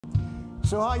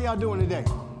So how y'all doing today?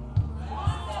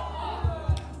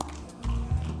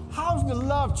 How's the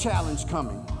love challenge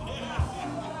coming?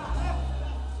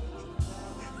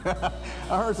 I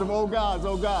heard some oh gods,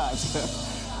 oh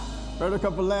gods. Heard a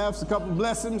couple laughs, a couple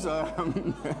blessings. Y'all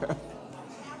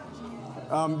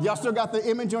still got the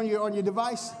image on your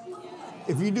device?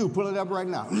 If you do, pull it up right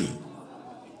now.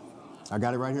 I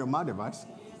got it right here on my device.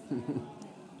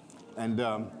 And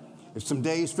if some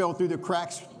days fell through the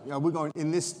cracks, we're going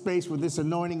in this space with this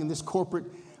anointing and this corporate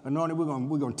anointing. We're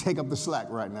going to take up the slack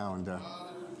right now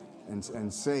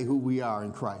and say who we are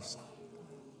in Christ.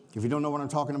 If you don't know what I'm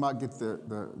talking about, get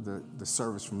the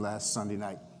service from last Sunday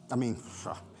night.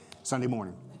 Sunday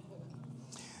morning.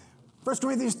 1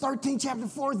 Corinthians 13, chapter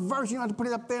 4th verse. You don't have to put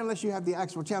it up there unless you have the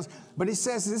actual challenge. But it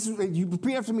says, this is, you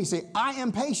repeat after me, say, I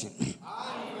am patient.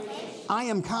 I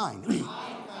am kind.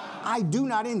 I do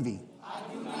not envy.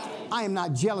 I am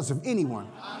not jealous of anyone.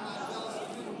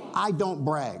 I don't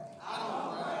brag.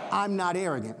 I'm not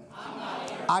arrogant.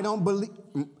 I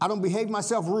don't behave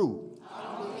myself rude.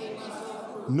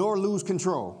 Nor lose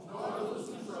control.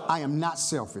 I am not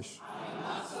selfish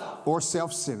or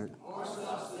self-centered.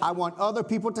 I want other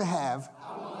people to have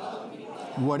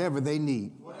whatever they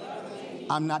need.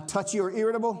 I'm not touchy or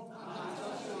irritable.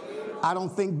 I don't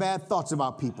think bad thoughts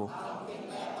about people.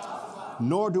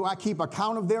 Nor do I keep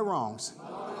account of their wrongs.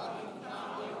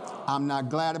 I'm not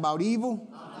glad about evil.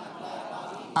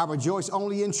 I rejoice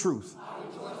only in truth.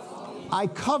 I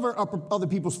cover up other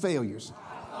people's failures.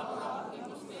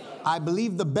 I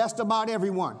believe the best about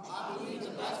everyone.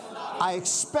 I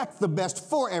expect the best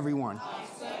for everyone.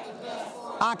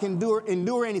 I can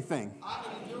endure anything.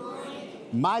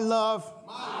 My love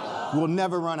will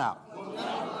never run out.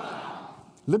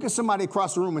 Look at somebody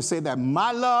across the room and say that.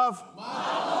 My love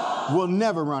will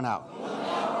never run out.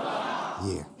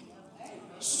 Yeah.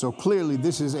 So clearly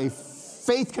this is a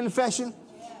faith confession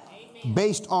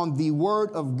based on the word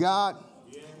of God,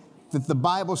 that the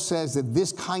Bible says that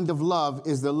this kind of love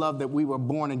is the love that we were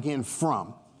born again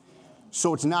from.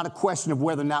 So it's not a question of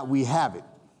whether or not we have it.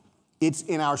 It's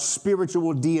in our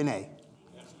spiritual DNA.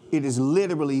 It is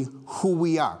literally who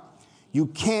we are. You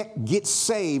can't get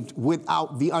saved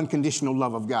without the unconditional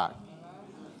love of God.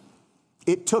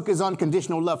 It took his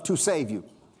unconditional love to save you.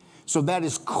 So that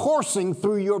is coursing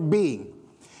through your being.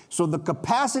 So the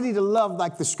capacity to love,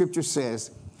 like the scripture says,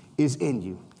 is in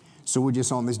you. So we're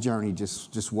just on this journey,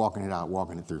 just walking it out,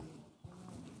 walking it through.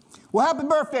 Well, happy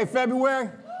birthday, February.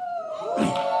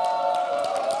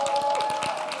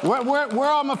 Where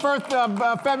are my first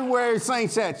February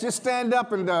saints at? Just stand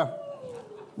up and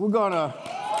we're going to...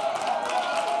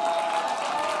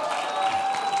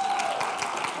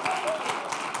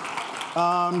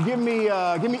 give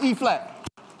me E flat.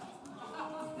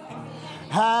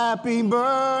 Happy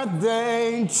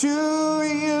birthday to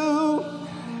you.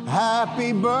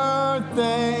 Happy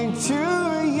birthday to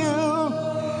you.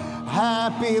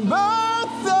 Happy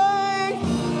birthday,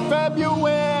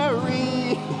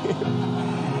 February.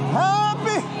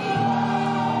 Happy.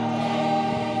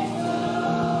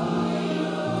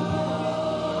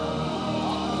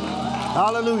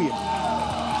 Hallelujah.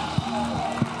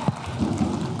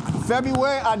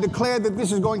 February, I declare that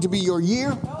this is going to be your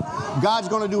year. God's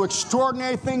going to do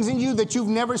extraordinary things in you that you've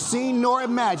never seen nor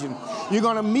imagined. You're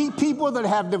going to meet people that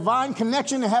have divine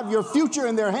connection, that have your future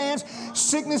in their hands.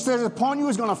 Sickness that is upon you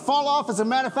is going to fall off. As a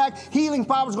matter of fact, healing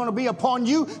power is going to be upon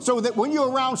you so that when you're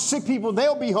around sick people,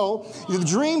 they'll be whole. The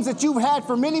dreams that you've had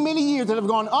for many, many years that have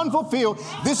gone unfulfilled,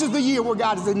 this is the year where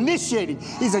God is initiating.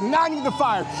 He's igniting the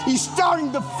fire. He's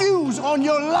starting the fuse on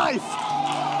your life.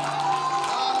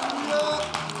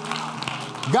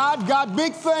 God got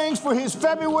big things for his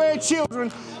February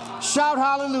children. Shout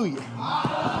hallelujah.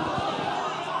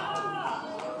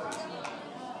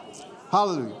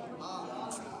 Hallelujah.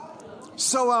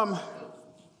 So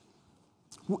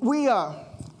we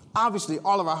obviously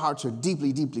all of our hearts are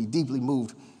deeply, deeply, deeply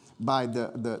moved by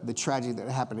the tragedy that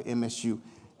happened at MSU.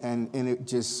 And it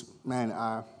just,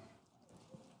 man,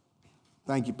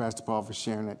 thank you, Pastor Paul, for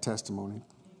sharing that testimony.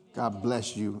 God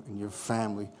bless you and your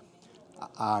family.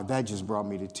 That just brought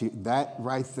me to tears. That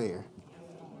right there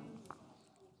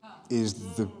is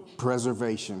the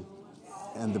preservation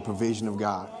and the provision of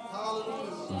God.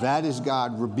 That is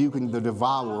God rebuking the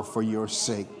devourer for your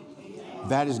sake.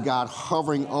 That is God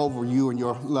hovering over you and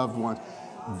your loved ones.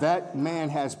 That man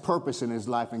has purpose in his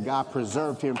life, and God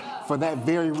preserved him for that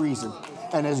very reason.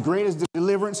 And as great as the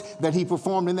deliverance that he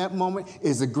performed in that moment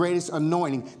is the greatest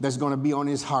anointing that's going to be on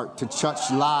his heart to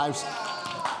touch lives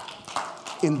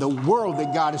in the world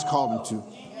that God has called him to.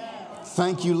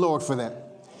 Thank you, Lord, for that.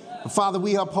 Father,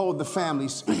 we uphold the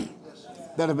families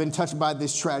that have been touched by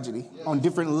this tragedy on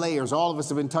different layers. All of us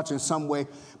have been touched in some way.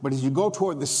 But as you go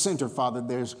toward the center, Father,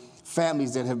 there's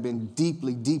families that have been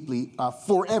deeply, deeply,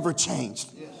 forever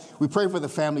changed. We pray for the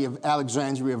family of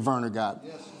Alexandria Verner, God.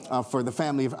 For the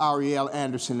family of Ariel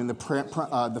Anderson and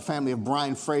the family of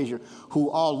Brian Frazier, who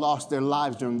all lost their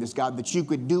lives during this, God, that you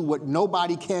could do what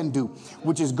nobody can do,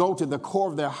 which is go to the core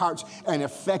of their hearts and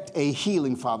effect a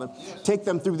healing, Father. Take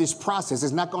them through this process.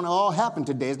 It's not going to all happen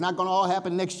today. It's not going to all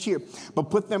happen next year, but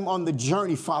put them on the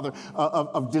journey, Father,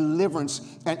 of deliverance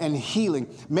and healing.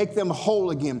 Make them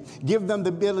whole again. Give them the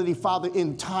ability, Father,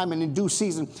 in time and in due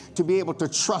season to be able to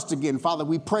trust again. Father,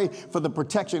 we pray for the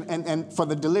protection and for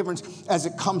the deliverance as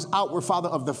it comes outward, Father,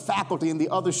 of the faculty and the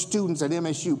other students at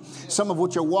MSU, some of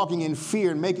which are walking in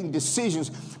fear and making decisions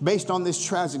based on this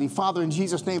tragedy. Father, in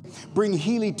Jesus' name, bring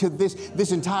healing to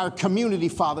this entire community,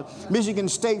 Father. Michigan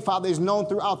State, Father, is known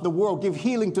throughout the world. Give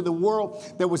healing to the world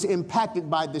that was impacted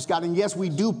by this, God. And yes, we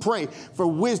do pray for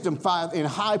wisdom, Father, in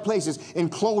high places, in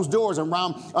closed doors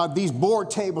around these board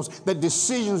tables, that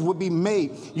decisions would be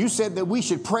made. You said that we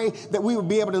should pray that we would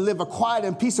be able to live a quiet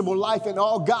and peaceable life in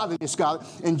all godliness, God.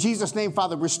 In Jesus' name,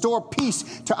 Father, restore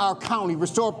peace to our county.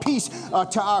 Restore peace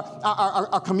to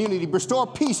our community. Restore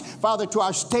peace, Father, to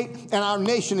our state and our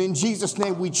nation. In Jesus'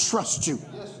 name, we trust you.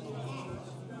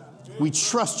 We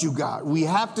trust you, God. We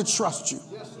have to trust you.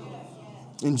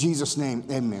 In Jesus' name,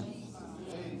 amen.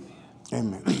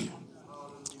 Amen.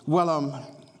 Well,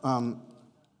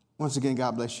 once again,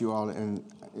 God bless you all. And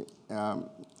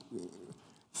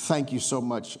thank you so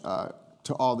much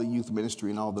to all the youth ministry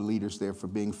and all the leaders there for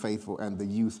being faithful, and the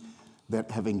youth that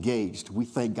have engaged. We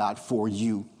thank God for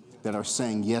you that are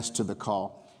saying yes to the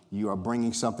call. You are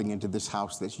bringing something into this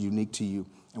house that's unique to you,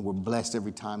 and we're blessed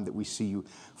every time that we see you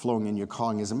flowing in your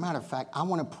calling. As a matter of fact, I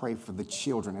want to pray for the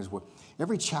children as well.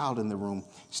 Every child in the room,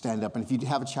 stand up. And if you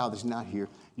have a child that's not here,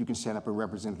 you can stand up and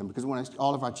represent them, because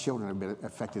all of our children have been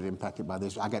affected, impacted by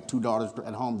this. I got 2 daughters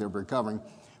at home. They're recovering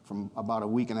from about a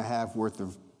week and a half worth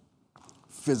of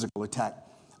physical attack.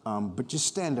 But just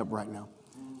stand up right now.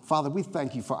 Father, we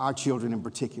thank you for our children in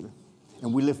particular,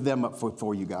 and we lift them up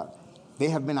for you, God. They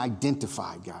have been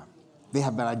identified, God. They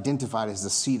have been identified as the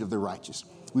seed of the righteous.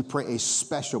 We pray a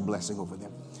special blessing over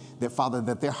them, that, Father,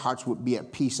 that their hearts would be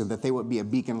at peace and that they would be a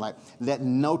beacon light. Let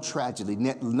no tragedy,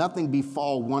 let nothing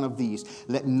befall one of these.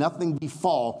 Let nothing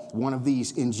befall one of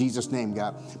these in Jesus' name,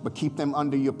 God. But keep them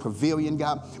under your pavilion,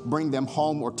 God. Bring them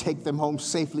home or take them home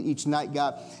safely each night,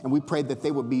 God. And we pray that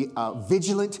they would be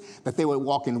vigilant, that they would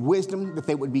walk in wisdom, that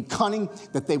they would be cunning,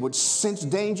 that they would sense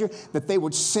danger, that they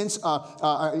would sense,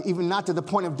 even not to the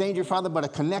point of danger, Father, but a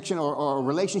connection or a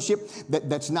relationship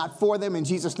that's not for them. In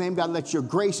Jesus' name, God, let your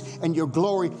grace and your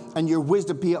glory and your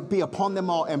wisdom be upon them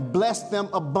all, and bless them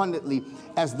abundantly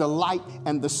as the light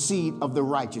and the seed of the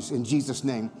righteous. In Jesus'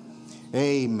 name,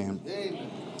 amen. Amen.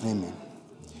 Amen.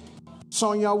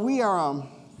 So, y'all, we're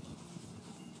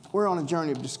on a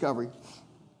journey of discovery.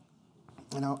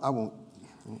 And I won't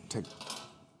take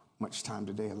much time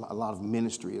today. A lot of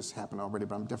ministry has happened already,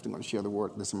 but I'm definitely going to share the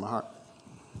word that's in my heart.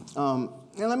 And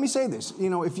let me say this. You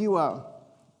know,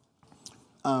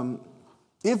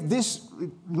 if this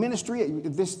ministry,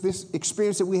 this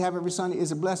experience that we have every Sunday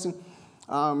is a blessing,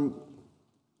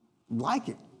 like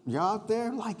it. Y'all out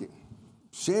there, like it.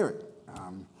 Share it.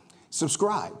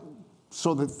 Subscribe,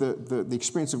 so that the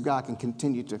experience of God can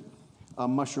continue to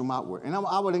mushroom outward. And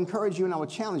I would encourage you and I would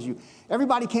challenge you.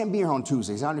 Everybody can't be here on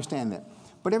Tuesdays. I understand that.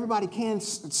 But everybody can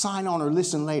sign on or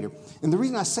listen later. And the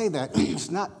reason I say that,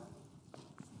 it's not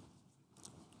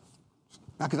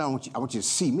because I want you to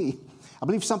see me. I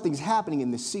believe something's happening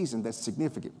in this season that's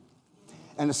significant.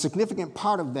 And a significant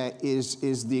part of that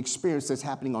is the experience that's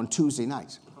happening on Tuesday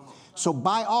nights. So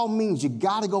by all means, you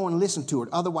got to go and listen to it.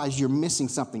 Otherwise, you're missing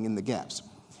something in the gaps.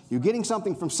 You're getting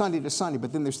something from Sunday to Sunday,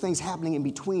 but then there's things happening in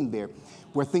between there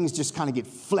where things just kind of get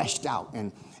fleshed out.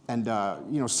 And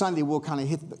Sunday we'll kind of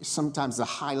hit sometimes the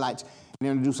highlights and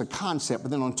introduce a concept.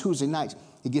 But then on Tuesday nights,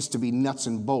 it gets to be nuts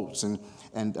and bolts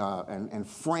and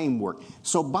framework.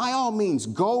 So by all means,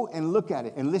 go and look at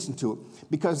it and listen to it,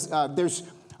 because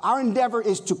our endeavor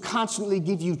is to constantly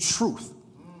give you truth.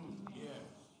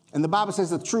 And the Bible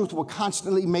says the truth will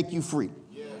constantly make you free.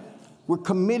 We're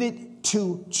committed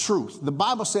to truth. The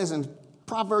Bible says in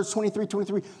Proverbs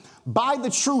 23:23, buy the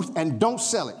truth and don't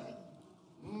sell it.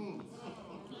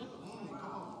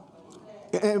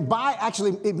 And buy,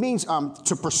 actually, it means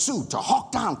to pursue, to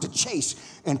hawk down, to chase,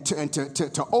 and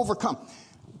to overcome.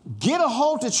 Get a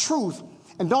hold of truth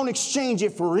and don't exchange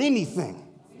it for anything.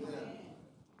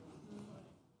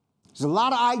 There's a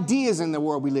lot of ideas in the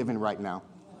world we live in right now,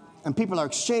 and people are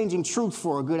exchanging truth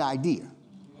for a good idea.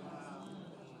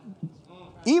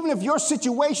 Even if your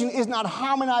situation is not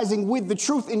harmonizing with the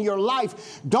truth in your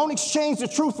life, don't exchange the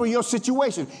truth for your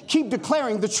situation. Keep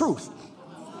declaring the truth.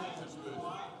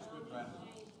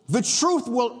 The truth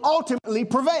will ultimately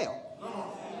prevail.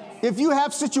 If you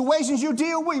have situations you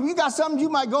deal with, you got something you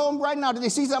might go right now, they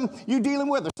see something you're dealing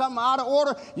with or something out of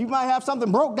order, you might have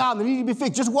something broke down that needs to be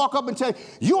fixed. Just walk up and tell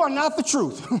you are not the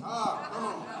truth.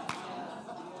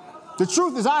 The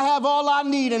truth is I have all I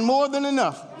need and more than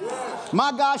enough.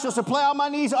 My God shall supply all my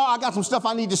needs. Oh, I got some stuff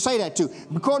I need to say that to.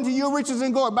 According to your riches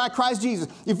and glory by Christ Jesus.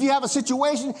 If you have a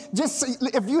situation, just say,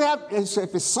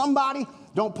 if it's somebody,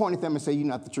 don't point at them and say you're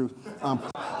not the truth.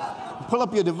 Pull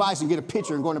up your device and get a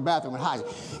picture and go in the bathroom and hide it.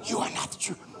 You are not the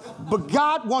truth. But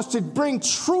God wants to bring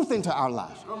truth into our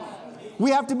lives.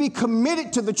 We have to be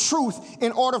committed to the truth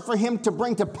in order for him to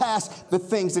bring to pass the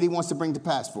things that he wants to bring to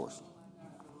pass for us.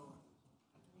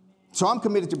 So I'm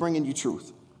committed to bringing you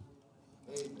truth.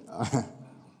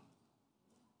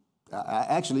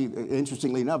 Actually,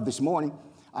 interestingly enough, this morning,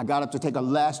 I got up to take a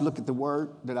last look at the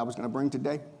word that I was going to bring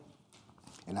today.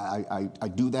 And I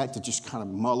do that to just kind of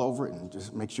mull over it and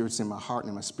just make sure it's in my heart and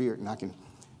in my spirit and I can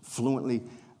fluently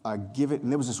give it.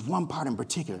 And there was this one part in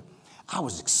particular I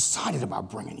was excited about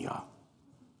bringing y'all.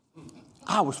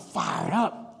 I was fired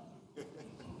up.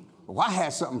 Well, I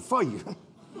had something for you.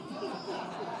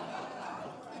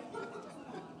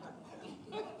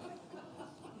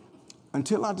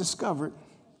 Until I discovered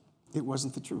it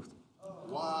wasn't the truth.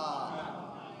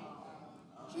 Wow.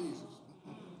 Jesus.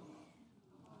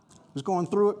 I was going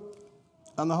through it,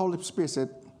 and the Holy Spirit said,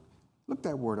 look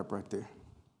that word up right there.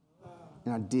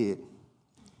 And I did.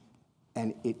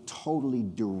 And it totally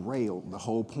derailed the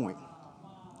whole point.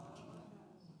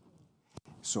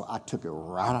 So I took it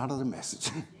right out of the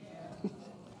message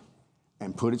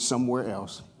and put it somewhere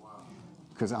else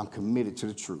because I'm committed to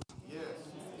the truth.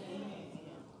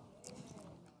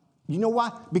 You know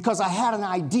why? Because I had an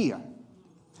idea.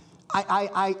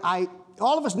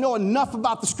 All of us know enough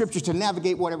about the scriptures to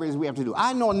navigate whatever it is we have to do.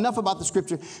 I know enough about the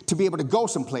scripture to be able to go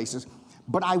some places,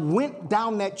 but I went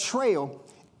down that trail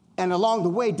and along the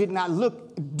way did not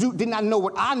know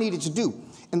what I needed to do.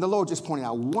 And the Lord just pointed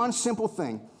out one simple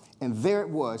thing, and there it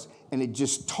was, and it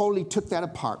just totally took that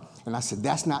apart. And I said,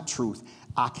 that's not truth.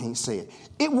 I can't say it.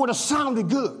 It would have sounded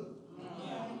good.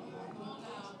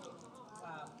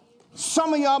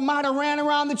 Some of y'all might have ran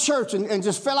around the church and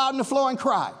just fell out on the floor and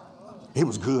cried. It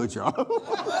was good, y'all.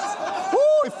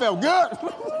 Ooh, it felt good.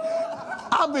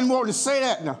 I've been wanting to say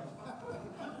that now.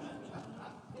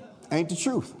 Ain't the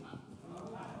truth.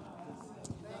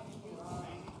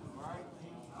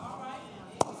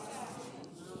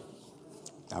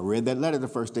 I read that letter the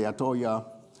first day. I told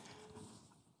y'all,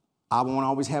 I won't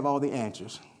always have all the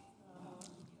answers,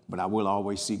 but I will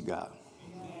always seek God.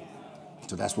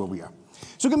 So that's where we are.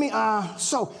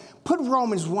 So put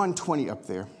Romans 1:20 up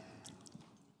there.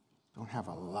 Don't have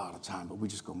a lot of time, but we're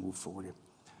just going to move forward here.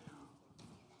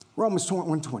 Romans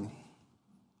 1:20.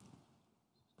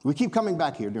 We keep coming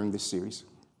back here during this series.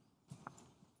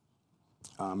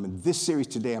 In this series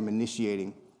today, I'm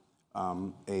initiating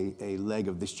a leg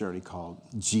of this journey called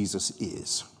Jesus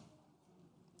Is.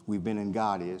 We've been in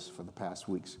God Is for the past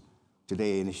weeks.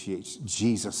 Today initiates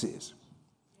Jesus Is.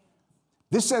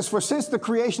 This says, for since the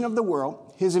creation of the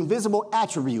world, his invisible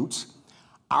attributes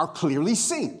are clearly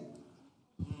seen,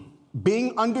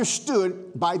 being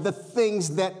understood by the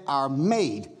things that are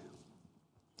made,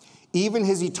 even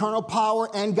his eternal power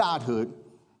and godhood,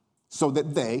 so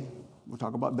that they, we'll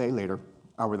talk about they later,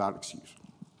 are without excuse.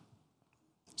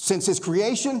 Since his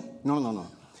creation,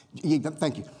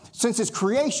 thank you. Since his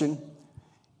creation,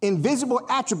 invisible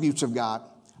attributes of God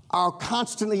are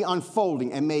constantly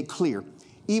unfolding and made clear,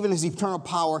 even his eternal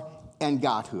power and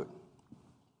godhood.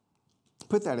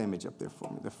 Put that image up there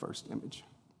for me, the first image.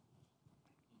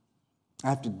 I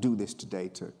have to do this today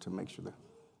to make sure that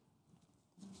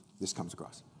this comes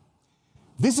across.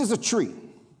 This is a tree.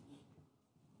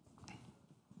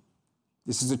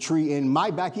 This is a tree in my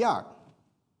backyard.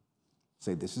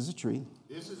 Say, this is a tree.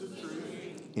 This is a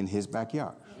tree. In his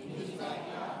backyard. In his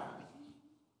backyard.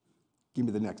 Give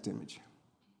me the next image.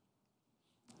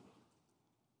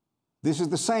 This is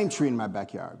the same tree in my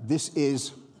backyard. This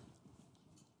is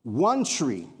one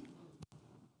tree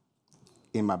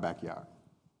in my backyard.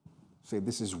 Say,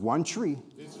 this is one tree.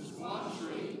 This is one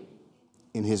tree.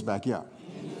 In his backyard.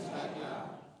 In his backyard.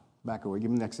 Back away. Give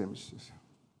me the next image.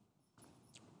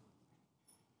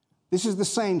 This is the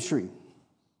same tree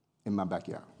in my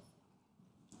backyard.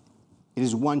 It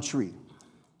is one tree.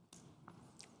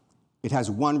 It has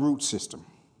one root system.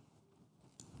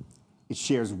 It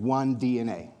shares one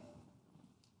DNA.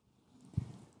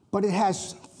 But it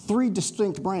has three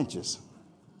distinct branches.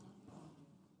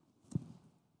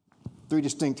 Three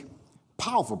distinct,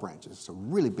 powerful branches. It's a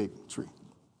really big tree.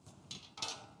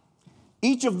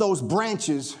 Each of those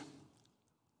branches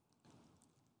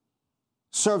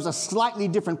serves a slightly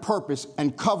different purpose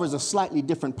and covers a slightly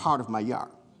different part of my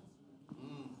yard.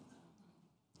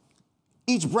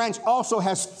 Each branch also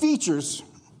has features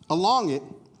along it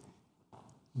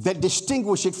that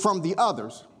distinguish it from the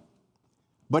others,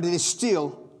 but it is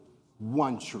still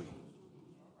one tree.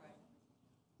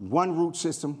 One root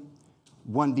system,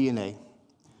 one DNA,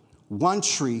 one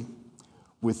tree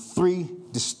with three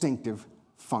distinctive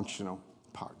functional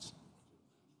parts.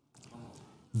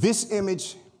 This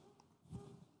image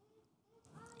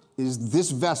is this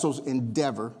vessel's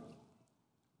endeavor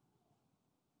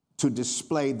to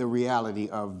display the reality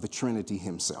of the Trinity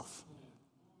himself.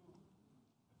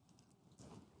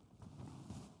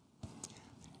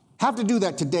 Have to do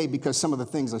that today because some of the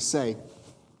things I say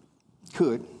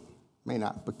could, may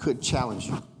not, but could challenge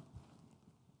you.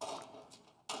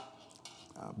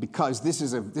 Because this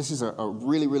is a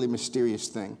really, really mysterious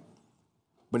thing,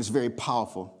 but it's very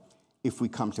powerful if we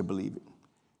come to believe it.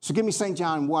 So give me St.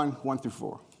 John 1 through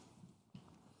 4.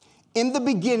 In the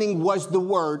beginning was the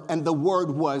Word, and the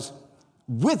Word was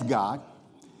with God,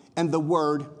 and the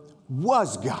Word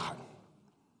was God.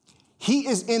 He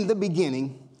is in the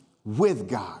beginning with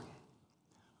God.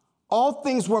 All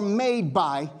things were made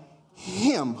by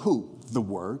him, who? The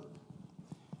Word.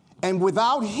 And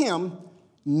without him,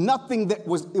 nothing that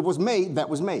was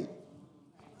made.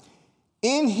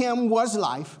 In him was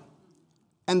life,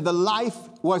 and the life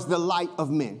was the light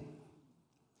of men.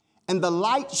 And the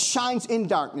light shines in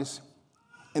darkness,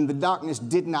 and the darkness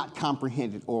did not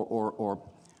comprehend it or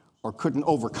couldn't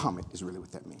overcome it, is really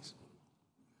what that means.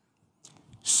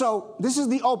 So this is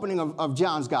the opening of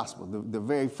John's gospel, the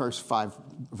very first 5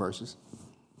 verses.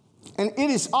 And it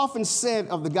is often said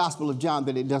of the Gospel of John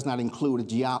that it does not include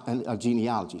a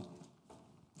genealogy.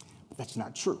 But that's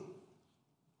not true.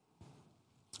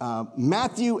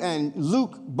 Matthew and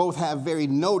Luke both have very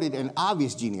noted and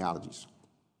obvious genealogies.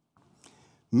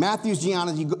 Matthew's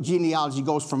genealogy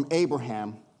goes from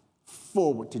Abraham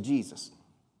forward to Jesus.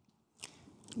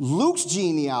 Luke's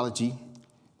genealogy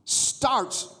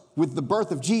starts with the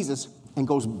birth of Jesus and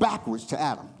goes backwards to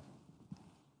Adam.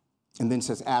 And then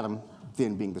says Adam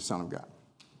then being the Son of God.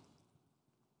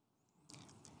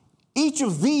 Each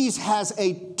of these has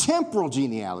a temporal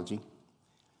genealogy,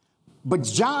 but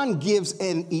John gives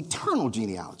an eternal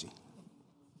genealogy.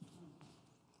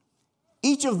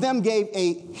 Each of them gave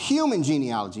a human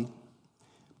genealogy,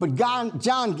 but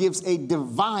John gives a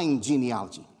divine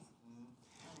genealogy.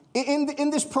 In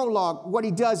this prologue, what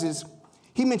he does is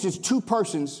he mentions 2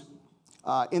 persons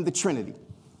in the Trinity.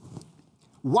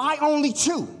 Why only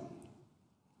 2?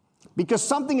 Because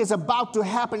something is about to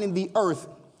happen in the earth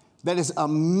that is a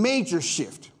major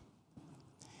shift.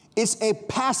 It's a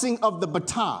passing of the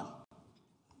baton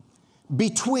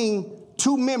between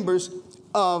 2 members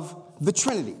of the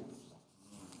Trinity.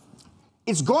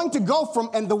 It's going to go from,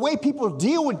 and the way people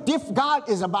deal with God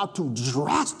is about to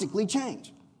drastically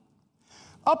change.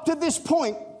 Up to this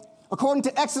point, according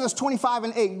to Exodus 25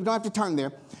 and 8, you don't have to turn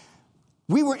there,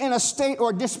 we were in a state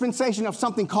or dispensation of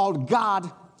something called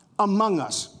God among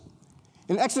us.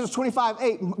 In Exodus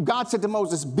 25:8, God said to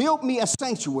Moses, build me a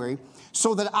sanctuary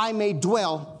so that I may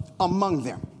dwell among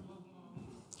them.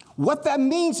 What that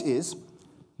means is,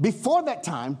 before that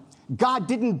time, God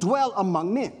didn't dwell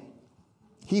among men.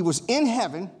 He was in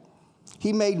heaven.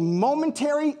 He made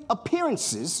momentary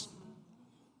appearances.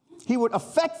 He would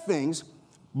affect things,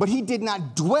 but he did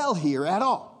not dwell here at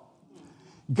all.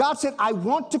 God said, I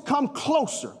want to come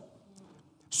closer.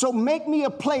 So make me a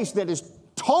place that is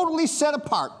totally set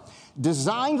apart,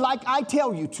 designed like I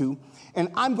tell you to, and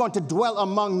I'm going to dwell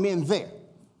among men there.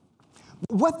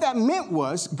 What that meant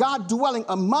was God dwelling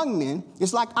among men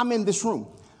is like I'm in this room.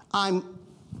 I'm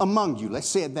among you. Let's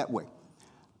say it that way.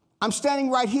 I'm standing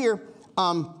right here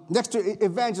next to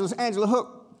Evangelist Angela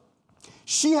Hook.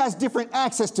 She has different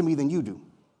access to me than you do.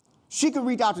 She could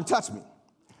reach out and touch me.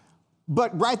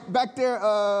 But right back there,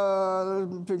 let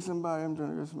me pick somebody. I'm trying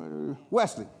to get somebody.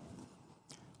 Wesley.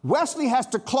 Wesley has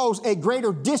to close a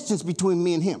greater distance between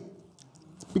me and him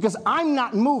because I'm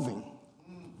not moving.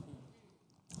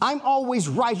 I'm always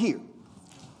right here.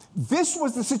 This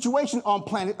was the situation on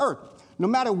planet Earth. No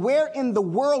matter where in the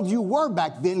world you were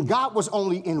back then, God was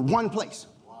only in one place.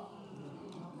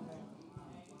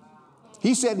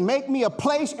 He said, make me a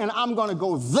place and I'm going to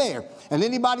go there. And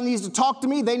anybody needs to talk to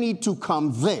me, they need to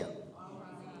come there.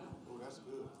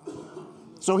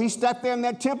 So he stepped there in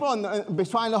that temple and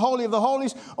behind the Holy of the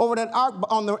Holies over that ark,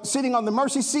 sitting on the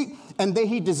mercy seat. And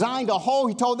he designed a hole.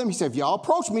 He told them, he said, if y'all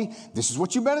approach me, this is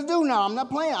what you better do now. I'm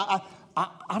not playing.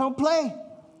 I don't play.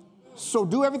 So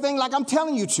do everything like I'm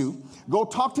telling you to. Go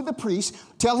talk to the priest,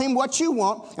 tell him what you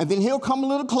want, and then he'll come a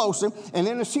little closer and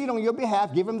intercede on your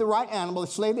behalf, give him the right animal,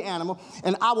 slay the animal,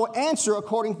 and I will answer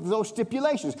according to those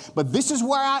stipulations. But this is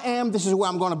where I am, this is where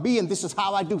I'm going to be, and this is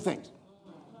how I do things.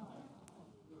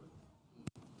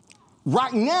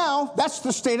 Right now, that's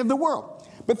the state of the world.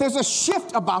 But there's a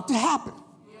shift about to happen.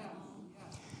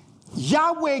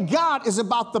 Yahweh God is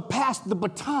about to pass the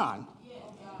baton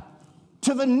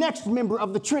to the next member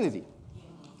of the Trinity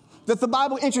that the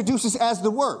Bible introduces as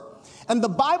the Word. And the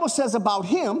Bible says about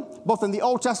him, both in the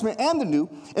Old Testament and the New,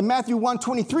 in Matthew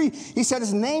 1:23, he said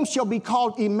his name shall be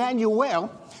called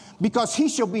Emmanuel because he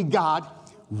shall be God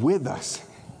with us.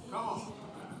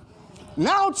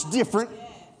 Now it's different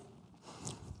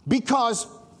because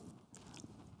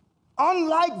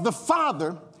unlike the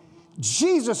Father,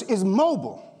 Jesus is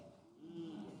mobile.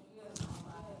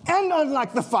 And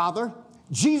unlike the Father,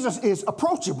 Jesus is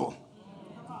approachable.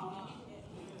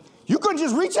 You couldn't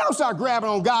just reach out and start grabbing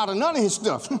on God or none of his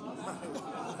stuff.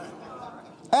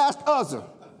 Ask Uzzah.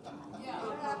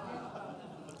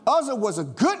 Uzzah was a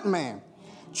good man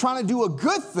trying to do a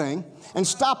good thing and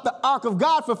stop the ark of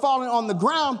God from falling on the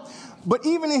ground. But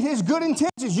even in his good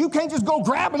intentions, you can't just go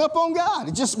grabbing up on God.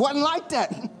 It just wasn't like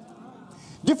that.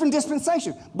 Different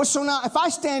dispensation. But so now if I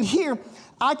stand here,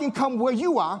 I can come where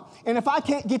you are. And if I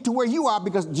can't get to where you are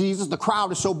because Jesus, the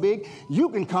crowd is so big, you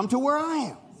can come to where I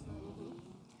am.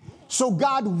 So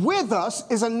God with us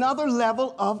is another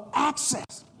level of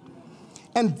access.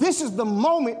 And this is the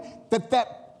moment that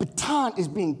that baton is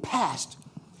being passed.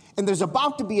 And there's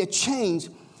about to be a change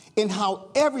in how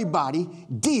everybody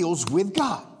deals with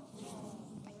God.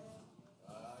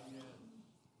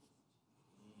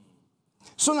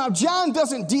 So now John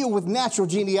doesn't deal with natural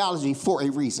genealogy for a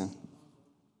reason.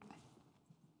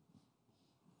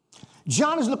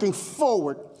 John is looking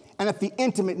forward and at the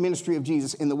intimate ministry of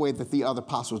Jesus in the way that the other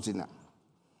apostles did not.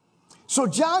 So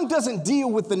John doesn't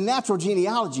deal with the natural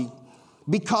genealogy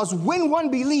because when one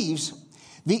believes,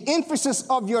 the emphasis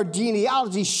of your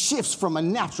genealogy shifts from a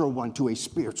natural one to a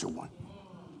spiritual one.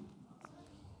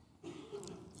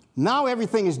 Now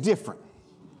everything is different.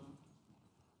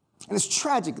 And it's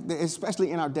tragic,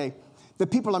 especially in our day, that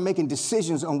people are making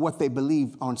decisions on what they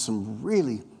believe on some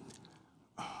really...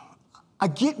 I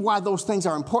get why those things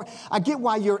are important. I get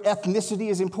why your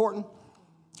ethnicity is important.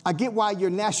 I get why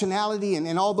your nationality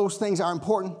and all those things are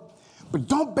important. But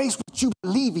don't base what you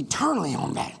believe eternally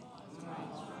on that.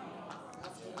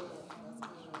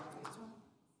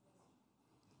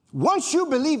 Once you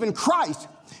believe in Christ,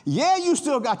 yeah, you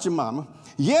still got your mama.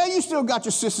 Yeah, you still got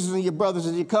your sisters and your brothers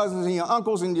and your cousins and your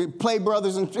uncles and your play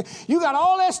brothers. And you got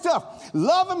all that stuff.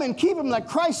 Love them and keep them like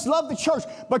Christ loved the church.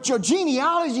 But your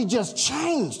genealogy just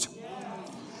changed.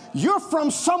 You're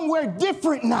from somewhere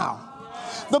different now.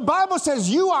 The Bible says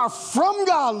you are from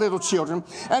God, little children,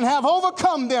 and have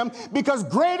overcome them because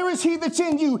greater is he that's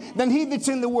in you than he that's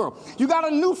in the world. You got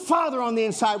a new Father on the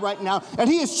inside right now, and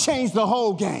he has changed the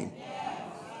whole game.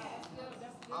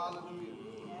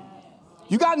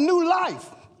 You got new life.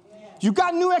 You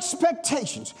got new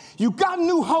expectations. You got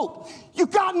new hope. You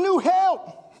got new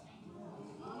help.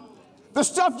 The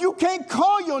stuff you can't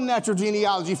call your natural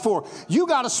genealogy for. You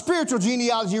got a spiritual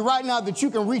genealogy right now that you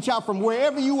can reach out from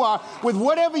wherever you are with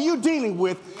whatever you're dealing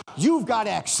with. You've got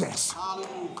access.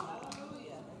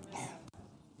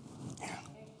 Yeah.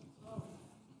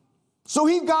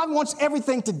 So God wants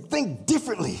everything to think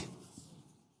differently.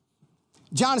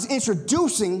 John is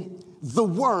introducing the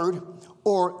Word,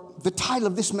 or the title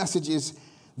of this message is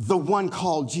The One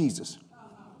Called Jesus.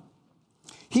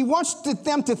 He wants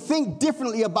them to think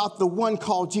differently about the one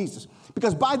called Jesus.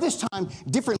 Because by this time,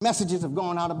 different messages have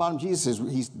gone out about him. Jesus,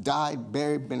 he's died,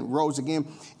 buried, been rose again.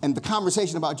 And the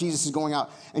conversation about Jesus is going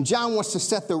out. And John wants to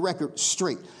set the record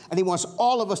straight. And he wants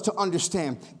all of us to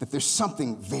understand that there's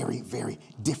something very, very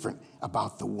different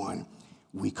about the one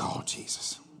we call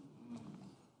Jesus.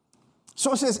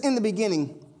 So it says, in the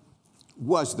beginning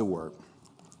was the Word.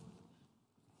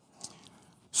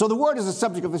 So the Word is the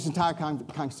subject of this entire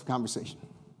conversation.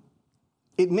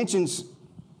 It mentions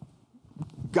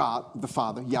God, the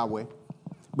Father, Yahweh,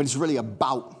 but it's really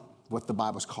about what the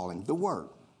Bible's calling the Word.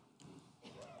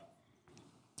 It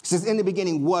says, in the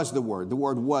beginning was the Word. The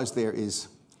word was there is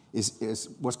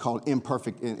what's called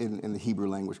imperfect in the Hebrew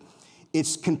language.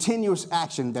 It's continuous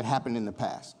action that happened in the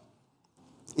past.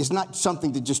 It's not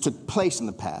something that just took place in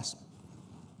the past,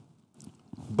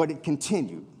 but it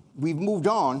continued. We've moved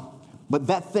on, but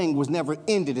that thing was never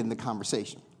ended in the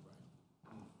conversation.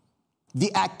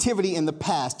 The activity in the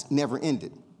past never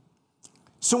ended.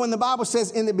 So when the Bible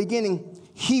says in the beginning,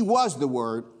 he was the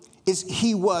Word,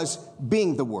 he was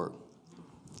being the Word.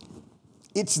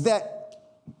 It's that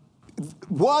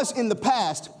was in the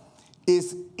past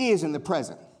is in the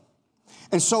present.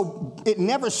 And so it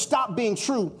never stopped being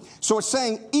true. So it's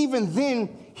saying even then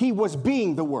he was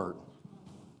being the Word.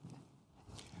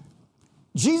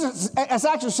 Jesus, it's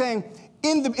actually saying,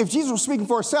 if Jesus was speaking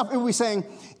for himself, it would be saying,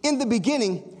 in the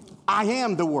beginning, I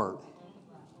am the Word.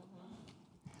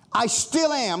 I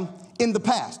still am in the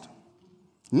past.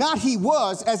 Not he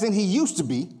was, as in he used to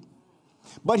be,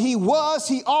 but he was,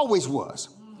 he always was.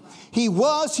 He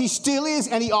was, he still is,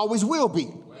 and he always will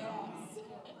be.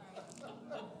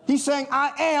 He's saying,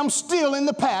 I am still in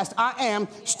the past. I am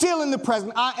still in the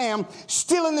present. I am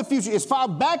still in the future. As far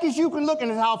back as you can look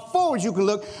and as how forward you can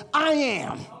look, I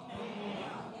am.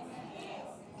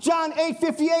 John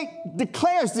 8:58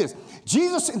 declares this.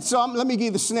 Jesus, so let me give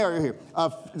you the scenario here.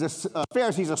 The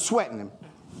Pharisees are sweating him.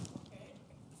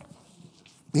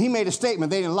 He made a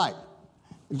statement they didn't like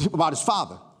about his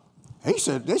father. They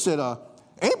said,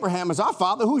 Abraham is our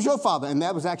father. Who's your father? And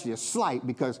that was actually a slight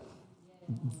because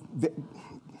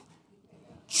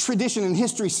tradition and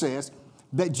history says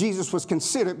that Jesus was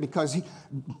considered because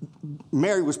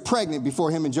Mary was pregnant before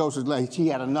him and Joseph. He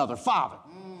had another father.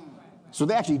 So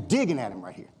they're actually digging at him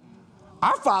right here.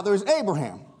 Our father is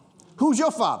Abraham. Who's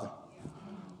your father?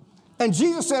 And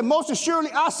Jesus said, most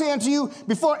assuredly, I say unto you,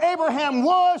 before Abraham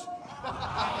was,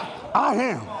 I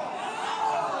am.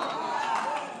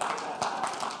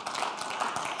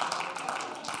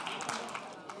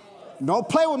 Don't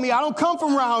play with me. I don't come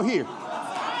from around here.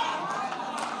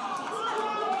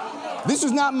 This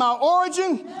is not my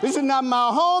origin. This is not my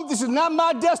home. This is not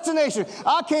my destination.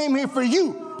 I came here for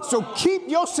you. So keep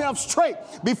yourself straight.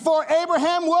 Before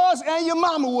Abraham was and your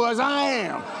mama was, I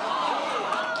am.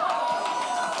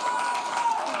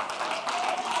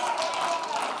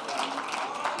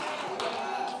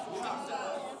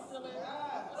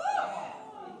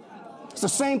 It's the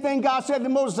same thing God said to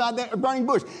Moses out there at burning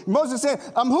bush. Moses said,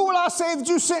 who will I say that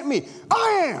you sent me?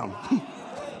 I am.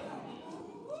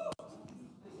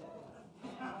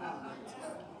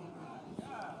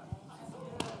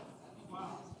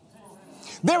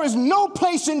 There is no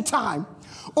place in time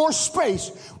or space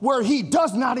where he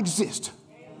does not exist.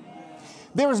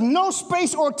 There is no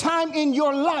space or time in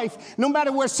your life, no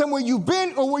matter where somewhere you've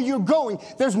been or where you're going.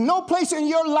 There's no place in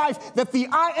your life that the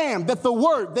I am, that the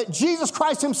Word, that Jesus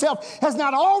Christ himself has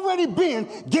not already been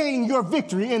gaining your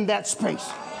victory in that space.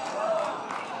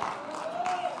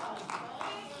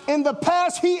 In the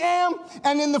past, he am,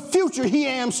 and in the future, he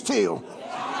am still.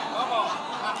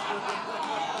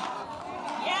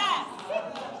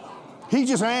 He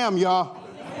just am, y'all.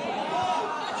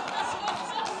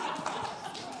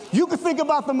 You can think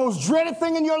about the most dreaded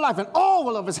thing in your life, and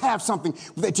all of us have something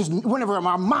that just, whenever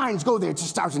our minds go there, it just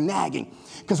starts nagging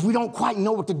because we don't quite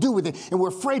know what to do with it, and we're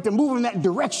afraid to move in that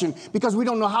direction because we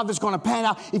don't know how this is going to pan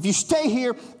out. If you stay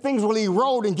here, things will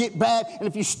erode and get bad, and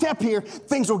if you step here,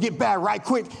 things will get bad right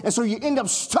quick, and so you end up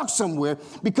stuck somewhere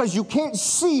because you can't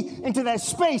see into that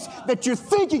space that you're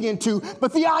thinking into,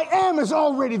 but the I am is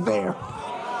already there.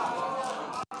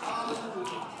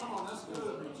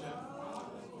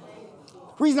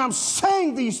 The reason I'm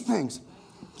saying these things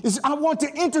is I want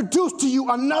to introduce to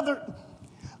you another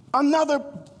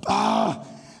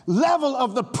level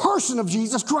of the person of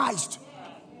Jesus Christ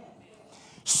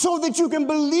so that you can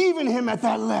believe in him at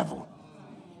that level.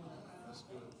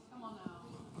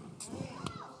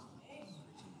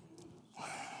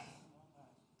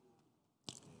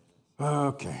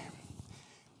 Okay.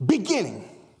 Beginning.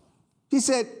 He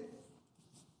said,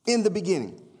 in the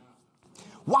beginning.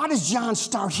 Why does John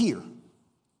start here?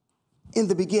 In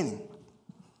the beginning.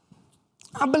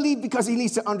 I believe because he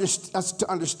needs us to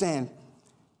understand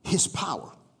his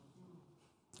power.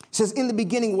 It says, in the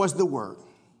beginning was the Word.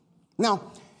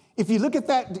 Now, if you look at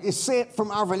that, it's said from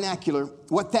our vernacular,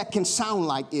 what that can sound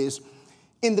like is,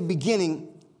 in the beginning,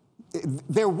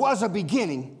 there was a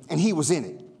beginning, and he was in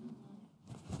it.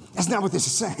 That's not what this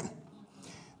is saying.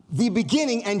 The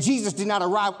beginning and Jesus did not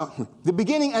arrive, the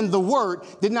beginning and the Word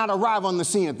did not arrive on the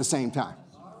scene at the same time.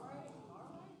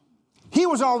 He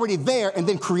was already there and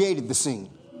then created the scene.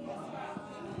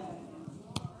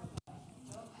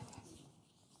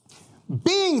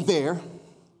 Being there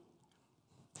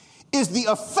is the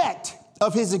effect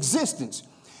of his existence,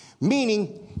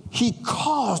 meaning he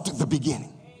caused the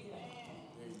beginning.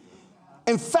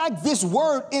 In fact, this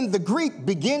word in the Greek,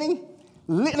 beginning,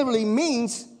 literally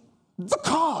means the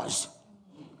cause.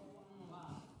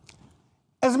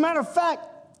 As a matter of fact,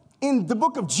 in the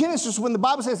book of Genesis, when the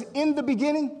Bible says in the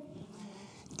beginning,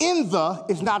 in the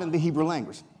is not in the Hebrew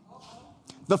language.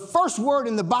 The first word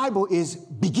in the Bible is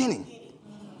beginning.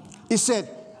 It said,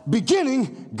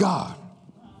 beginning God.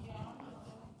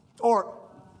 Or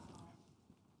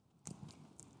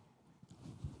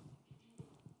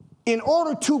in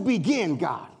order to begin,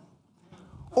 God,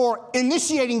 or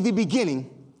initiating the beginning,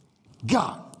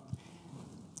 God.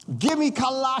 Give me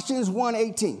Colossians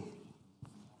 1:18.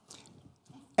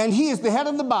 And he is the head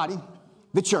of the body,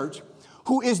 the church,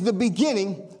 who is the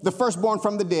beginning, the firstborn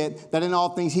from the dead, that in all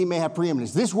things he may have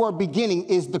preeminence. This word beginning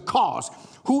is the cause.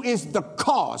 Who is the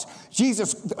cause?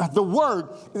 Jesus, the word,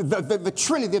 the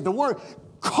Trinity, the word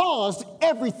caused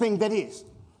everything that is.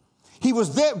 He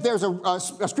was there. There's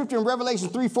a scripture in Revelation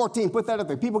 3:14. Put that up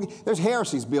there. People, there's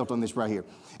heresies built on this right here.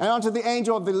 And unto the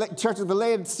angel of the church of the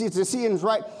Laodiceans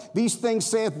write, these things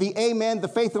saith the Amen, the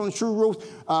faithful and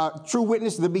true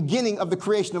witness, the beginning of the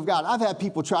creation of God. I've had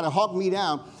people try to hawk me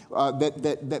down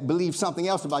that believe something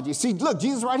else about Jesus. See, look,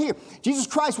 Jesus right here. Jesus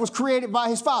Christ was created by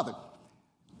his Father.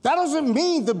 That doesn't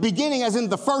mean the beginning as in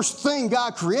the first thing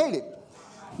God created.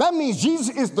 That means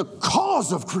Jesus is the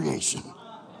cause of creation.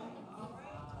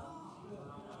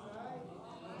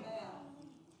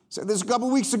 Said this a couple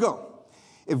weeks ago.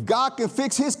 If God can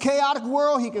fix his chaotic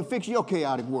world, he can fix your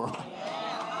chaotic world.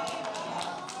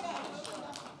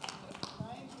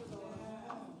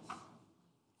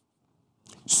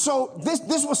 So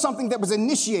this was something that was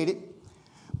initiated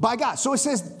by God. So it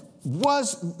says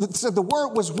the Word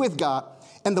was with God,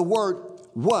 and the Word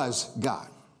was God.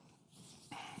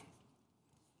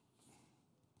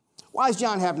 Why is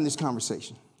John having this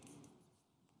conversation?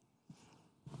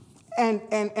 And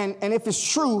if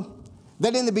it's true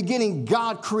that in the beginning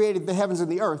God created the heavens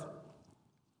and the earth,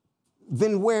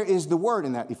 then where is the word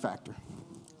in that factor?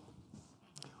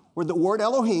 Where the word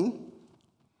Elohim,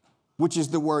 which is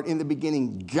the word in the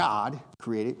beginning God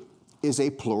created, is a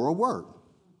plural word.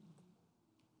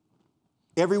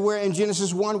 Everywhere in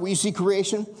Genesis 1 where you see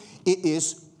creation, it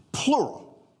is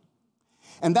plural.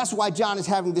 And that's why John is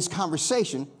having this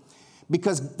conversation,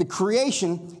 because the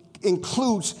creation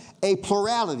includes a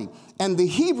plurality. And the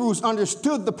Hebrews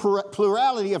understood the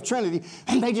plurality of Trinity,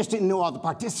 and they just didn't know all the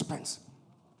participants.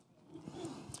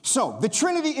 So the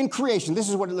Trinity in creation, this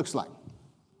is what it looks like.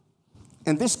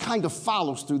 And this kind of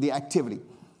follows through the activity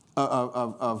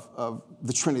of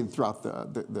the Trinity throughout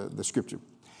the scripture.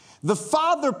 The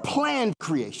Father planned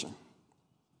creation.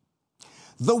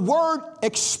 The Word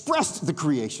expressed the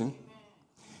creation,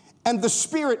 and the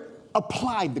Spirit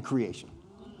applied the creation.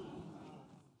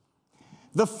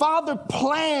 The Father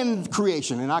planned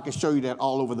creation, and I can show you that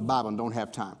all over the Bible and don't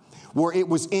have time, where it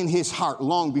was in his heart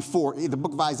long before. The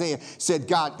book of Isaiah said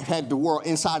God had the world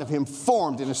inside of him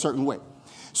formed in a certain way.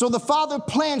 So the Father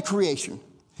planned creation.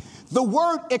 The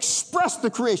Word expressed the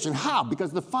creation. How?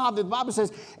 Because the Father, the Bible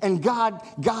says, and God,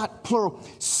 plural,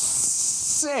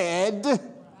 said,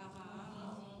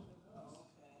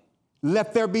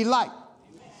 let there be light.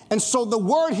 And so the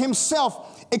Word himself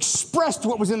expressed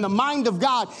what was in the mind of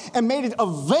God and made it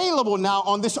available now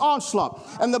on this onslaught.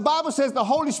 And the Bible says the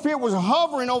Holy Spirit was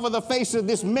hovering over the face of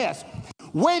this mess,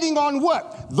 waiting on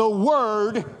what? The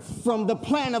word from the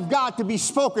plan of God to be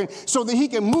spoken so that he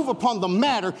can move upon the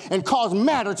matter and cause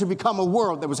matter to become a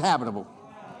world that was habitable.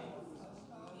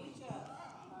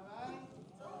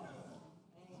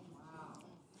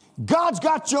 God's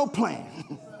got your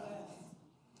plan.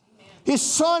 His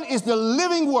Son is the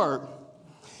living word,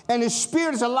 and his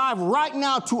Spirit is alive right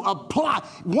now to apply.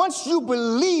 Once you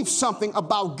believe something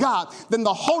about God, then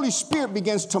the Holy Spirit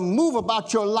begins to move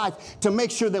about your life to make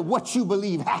sure that what you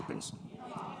believe happens.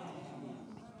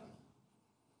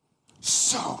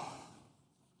 So,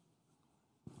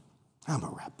 I'm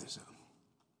going to wrap this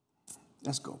up.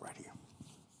 Let's go right here.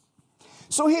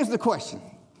 So here's the question.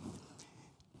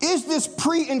 Is this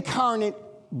pre-incarnate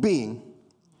being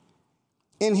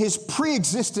in his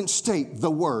pre-existent state,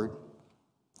 the Word,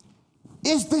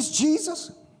 is this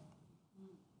Jesus?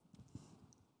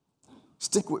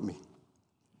 Stick with me.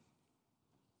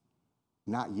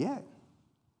 Not yet.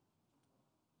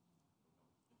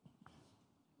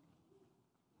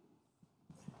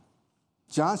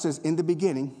 John says, in the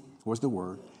beginning was the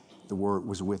Word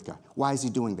was with God. Why is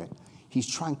he doing that? He's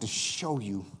trying to show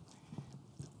you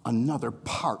another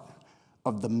part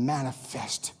of the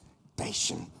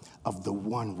manifestation of the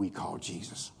one we call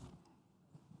Jesus.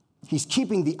 He's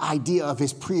keeping the idea of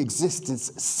his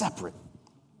preexistence separate.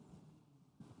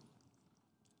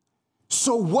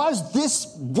 So was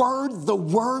this word the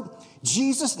Word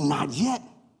Jesus? Not yet.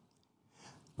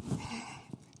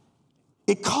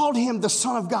 It called him the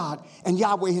Son of God and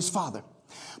Yahweh his Father.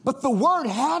 But the Word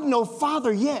had no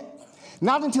father yet,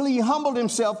 not until he humbled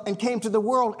himself and came to the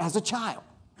world as a child.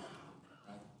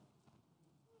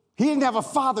 He didn't have a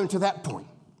father until that point.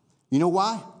 You know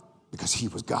why? Because he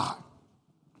was God.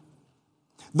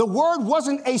 The Word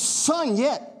wasn't a son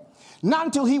yet, not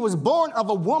until he was born of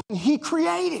a woman he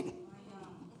created.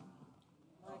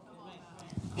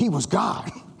 he was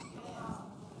God.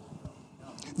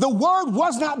 The Word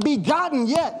was not begotten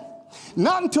yet,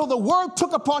 not until the Word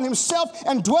took upon himself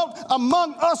and dwelt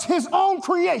among us, his own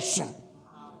creation,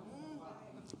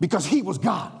 because he was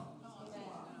God.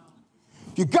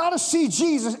 You got to see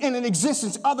Jesus in an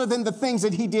existence other than the things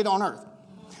that he did on earth.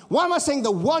 Why am I saying the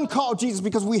one called Jesus?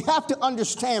 Because we have to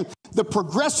understand the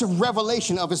progressive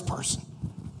revelation of his person.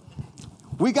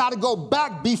 We got to go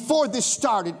back before this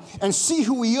started and see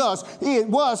who he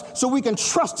was so we can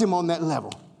trust him on that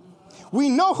level. We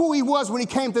know who he was when he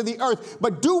came to the earth,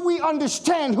 but do we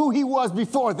understand who he was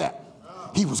before that?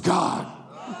 He was God.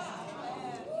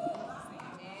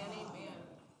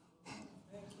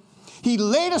 He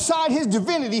laid aside his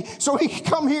divinity so he could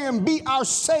come here and be our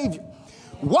Savior.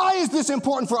 Why is this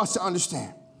important for us to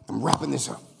understand? I'm wrapping this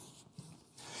up.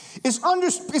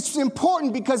 It's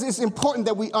important because it's important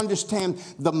that we understand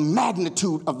the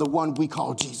magnitude of the one we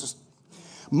call Jesus.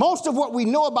 Most of what we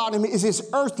know about him is his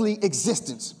earthly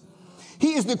existence.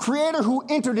 He is the creator who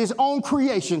entered his own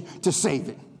creation to save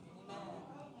it.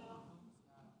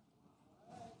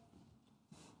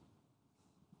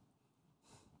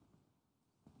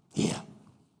 Yeah.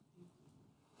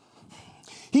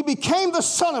 He became the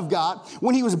Son of God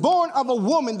when he was born of a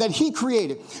woman that he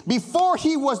created. Before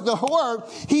he was the Word,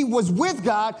 he was with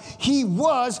God. He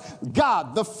was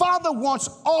God. The Father wants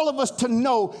all of us to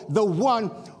know the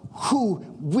one who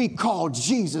we call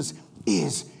Jesus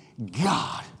is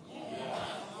God.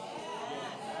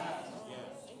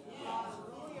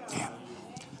 Yeah.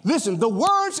 Listen, the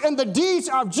words and the deeds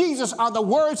of Jesus are the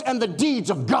words and the deeds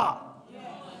of God.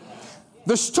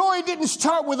 The story didn't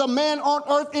start with a man on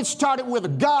earth. It started with a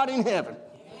God in heaven.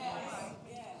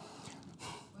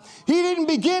 He didn't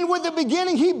begin with the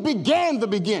beginning. He began the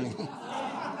beginning.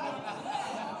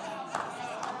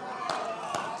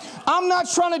 I'm not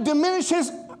trying to diminish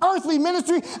his earthly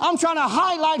ministry. I'm trying to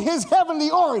highlight his heavenly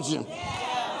origin.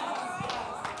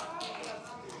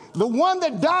 The one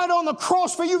that died on the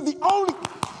cross for you,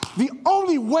 the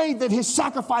only way that his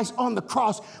sacrifice on the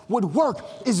cross would work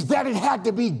is that it had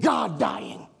to be God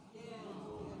dying.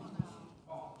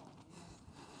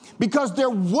 Because there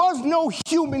was no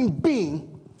human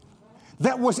being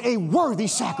that was a worthy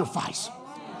sacrifice.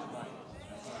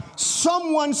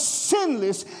 Someone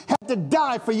sinless had to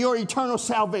die for your eternal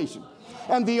salvation.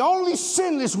 And the only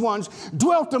sinless ones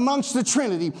dwelt amongst the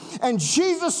Trinity. And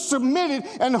Jesus submitted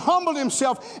and humbled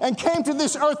himself and came to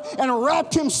this earth and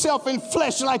wrapped himself in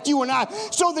flesh like you and I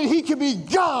so that he could be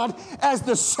God as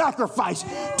the sacrifice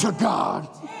to God.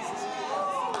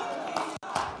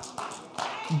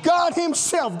 God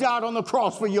himself died on the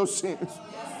cross for your sins.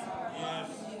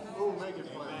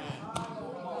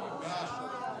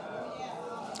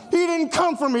 He didn't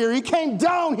come from here. He came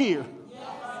down here.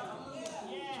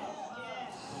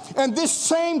 And this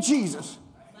same Jesus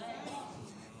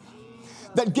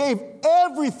that gave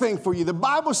everything for you, the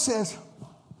Bible says,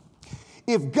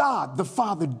 if God, the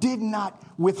Father, did not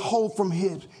withhold from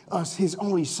us his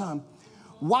only Son,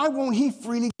 why won't he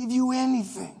freely give you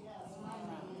anything?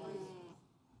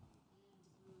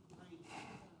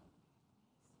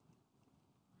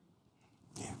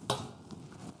 Yeah.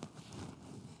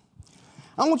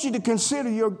 I want you to consider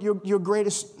your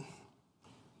greatest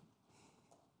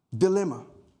dilemma.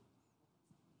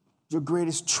 Your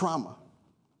greatest trauma,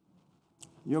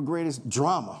 your greatest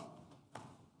drama.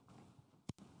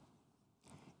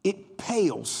 It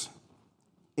pales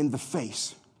in the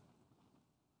face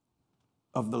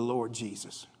of the Lord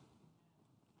Jesus.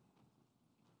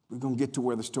 We're going to get to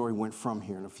where the story went from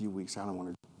here in a few weeks. I don't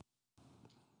want to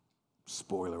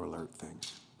spoiler alert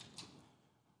things.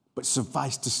 But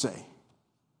suffice to say,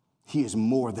 he is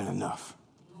more than enough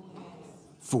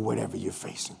for whatever you're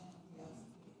facing.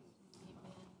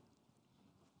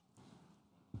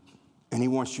 And he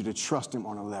wants you to trust him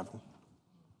on a level.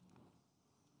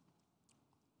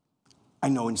 I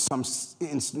know in some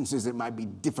instances it might be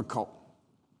difficult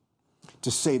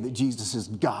to say that Jesus is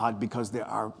God because there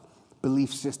are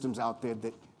belief systems out there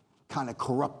that kind of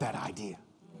corrupt that idea.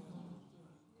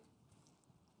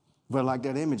 But like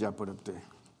that image I put up there,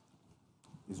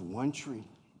 there's one tree,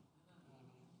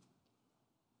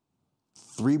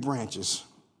 3 branches,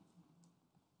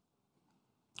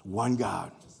 one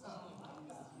God.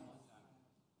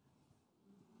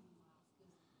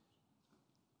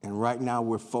 And right now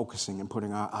we're focusing and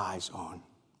putting our eyes on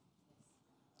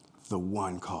the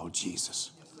one called Jesus,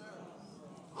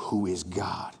 who is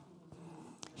God.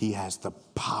 He has the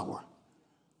power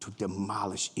to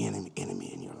demolish enemy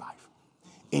in your life.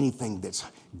 Anything that's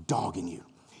dogging you.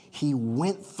 He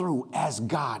went through as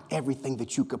God everything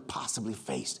that you could possibly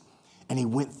face And he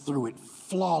went through it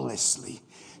flawlessly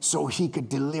so he could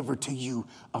deliver to you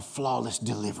a flawless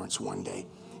deliverance one day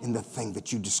in the thing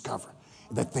that you discover,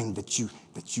 the thing that you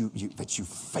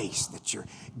face, that you're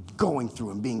going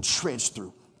through and being trudged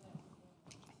through.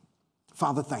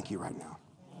 Father, thank you right now.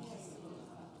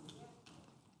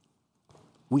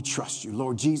 We trust you.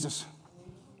 Lord Jesus,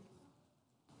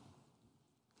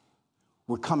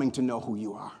 we're coming to know who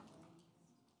you are.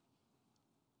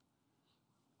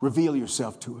 Reveal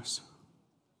yourself to us.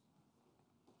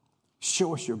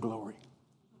 Show us your glory.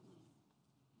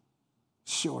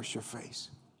 Show us your face.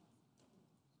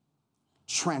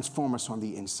 Transform us on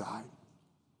the inside.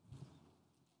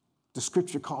 The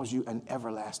scripture calls you an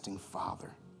everlasting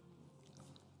Father.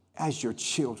 As your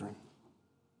children,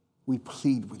 we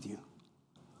plead with you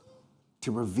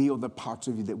to reveal the parts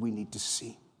of you that we need to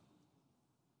see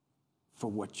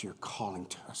for what you're calling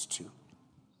to us to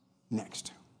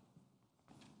next.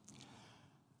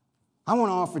 I want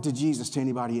to offer to Jesus to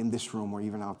anybody in this room or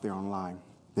even out there online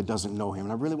that doesn't know him.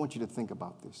 And I really want you to think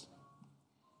about this.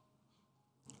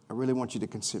 I really want you to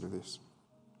consider this.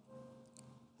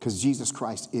 Because Jesus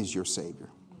Christ is your Savior.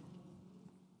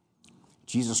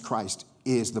 Jesus Christ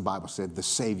is, the Bible said, the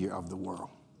Savior of the world.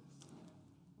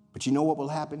 But you know what will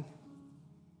happen?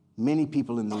 Many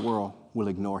people in the world will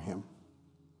ignore him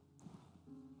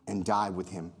and die with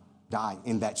him, die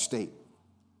in that state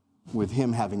with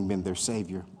him having been their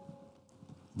Savior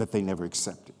that they never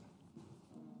accepted.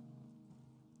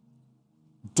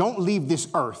 Don't leave this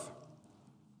earth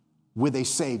with a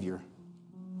Savior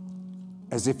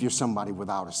as if you're somebody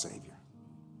without a Savior.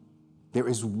 There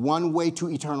is one way to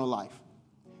eternal life.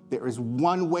 There is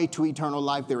one way to eternal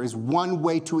life. There is one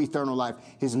way to eternal life.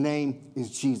 His name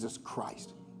is Jesus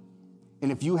Christ.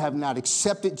 And if you have not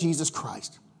accepted Jesus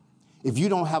Christ, if you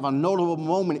don't have a notable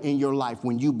moment in your life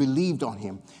when you believed on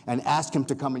him and asked him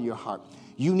to come in your heart,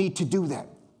 you need to do that.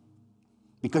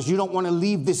 Because you don't want to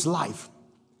leave this life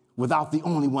without the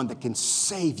only one that can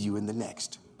save you in the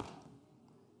next.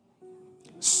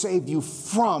 Save you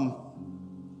from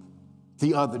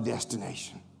the other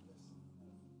destination.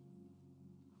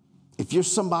 If you're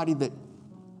somebody that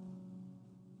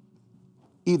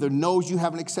either knows you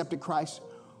haven't accepted Christ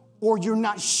or you're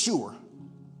not sure,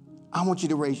 I want you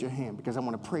to raise your hand because I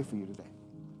want to pray for you today.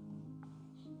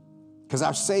 Because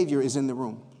our Savior is in the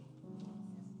room.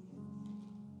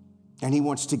 And he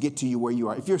wants to get to you where you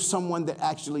are. If you're someone that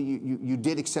actually you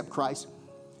did accept Christ,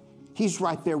 he's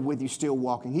right there with you, still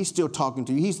walking. He's still talking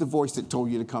to you. He's the voice that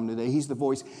told you to come today. He's the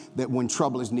voice that when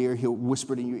trouble is near, he'll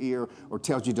whisper it in your ear or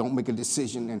tells you don't make a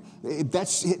decision. And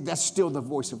that's still the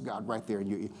voice of God right there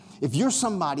in your ear. If you're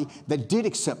somebody that did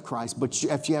accept Christ, but you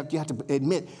have to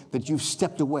admit that you've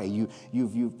stepped away.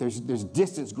 There's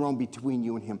distance grown between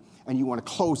you and him, and you want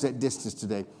to close that distance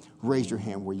today, raise your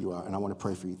hand where you are, and I want to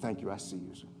pray for you. Thank you. I see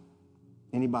you, sir.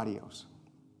 Anybody else?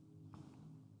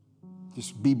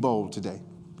 Just be bold today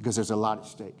because there's a lot at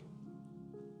stake.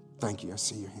 Thank you. I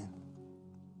see your hand.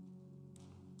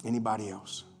 Anybody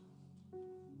else?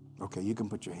 Okay, you can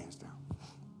put your hands down.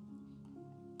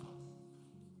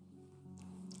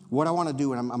 What I want to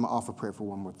do, and I'm going to offer prayer for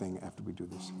one more thing after we do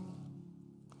this.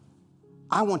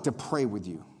 I want to pray with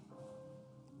you.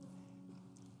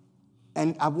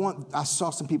 And I saw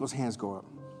some people's hands go up.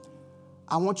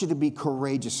 I want you to be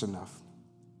courageous enough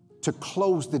to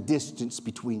close the distance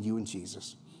between you and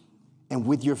Jesus. And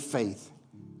with your faith,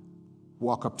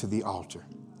 walk up to the altar.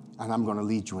 And I'm going to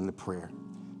lead you in the prayer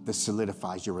that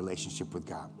solidifies your relationship with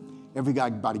God.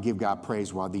 Everybody give God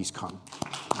praise while these come.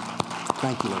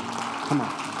 Thank you, Lord. Come on.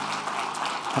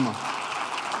 Come on.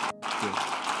 Good.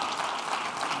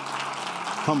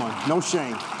 Come on. No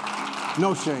shame.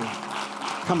 No shame.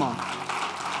 Come on.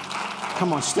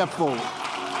 Come on. Step forward.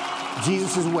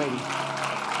 Jesus is waiting.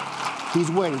 He's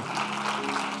waiting.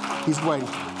 He's waiting.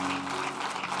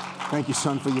 Thank you,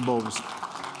 son, for your boldness.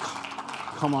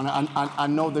 Come on. I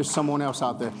know there's someone else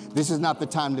out there. This is not the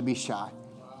time to be shy.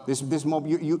 This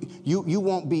moment, you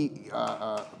won't be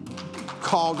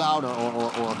called out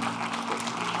or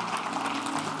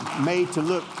made to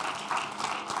look.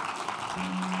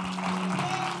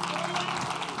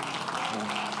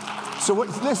 So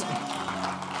listen.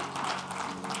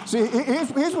 See,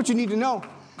 here's what you need to know.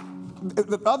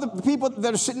 The other people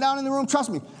that are sitting down in the room,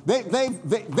 trust me,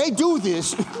 they do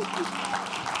this.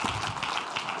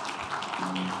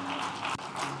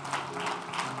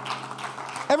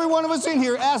 Every one of us in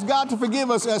here ask God to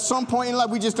forgive us at some point in life.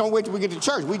 We just don't wait till we get to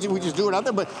church. We just do it out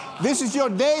there. But this is your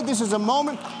day. This is a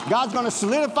moment. God's going to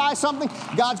solidify something.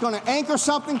 God's going to anchor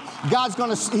something.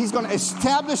 He's going to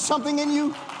establish something in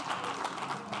you.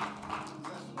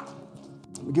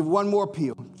 We'll give one more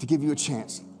appeal to give you a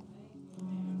chance.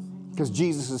 Because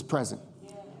Jesus is present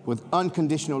with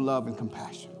unconditional love and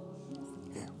compassion.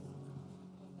 Yeah.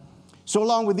 So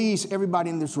along with these, everybody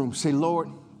in this room, say, Lord,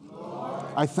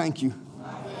 I thank you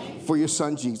for your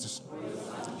son, Jesus.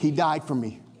 He died for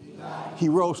me. He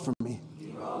rose for me.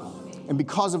 And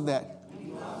because of that,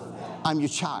 I'm your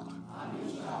child.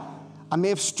 I may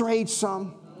have strayed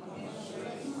some.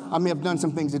 I may have done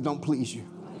some things that don't please you.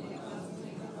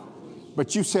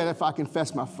 But you said if I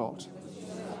confess my faults,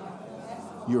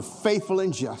 you're faithful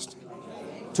and just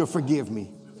to forgive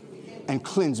me and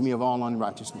cleanse me of all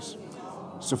unrighteousness.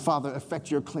 So, Father, effect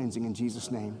your cleansing in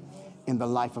Jesus' name in the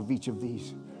life of each of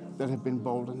these that have been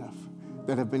bold enough,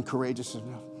 that have been courageous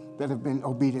enough, that have been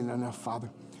obedient enough, Father,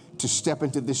 to step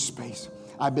into this space.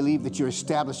 I believe that you're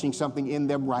establishing something in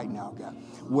them right now, God,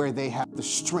 where they have the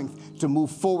strength to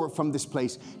move forward from this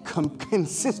place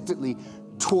consistently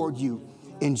toward you.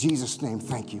 In Jesus' name,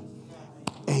 thank you.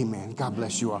 Amen. God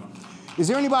bless you all. Is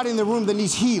there anybody in the room that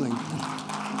needs healing?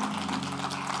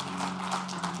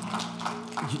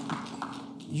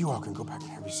 You all can go back and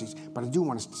have your seats. But I do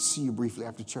want to see you briefly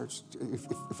after church.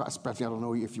 If I especially I don't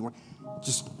know you, if you want,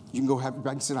 just you can go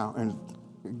back and sit down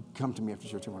and come to me after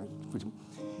church.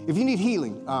 If you need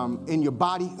healing in your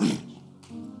body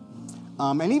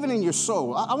and even in your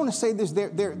soul, I want to say this.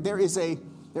 There is a.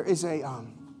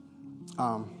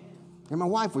 And my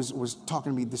wife was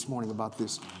talking to me this morning about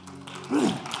this.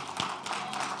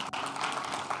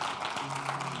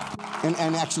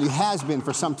 and actually has been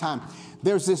for some time.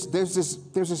 There's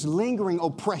this lingering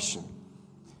oppression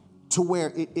to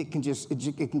where it can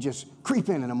just creep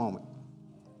in a moment.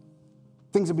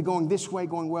 Things will be going this way,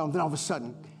 going well, and then all of a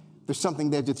sudden, there's something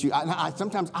there that you.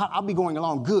 Sometimes I'll be going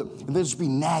along good, and there'll just be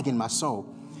nagging my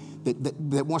soul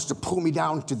that wants to pull me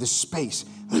down to this space,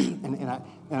 and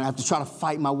I have to try to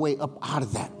fight my way up out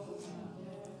of that.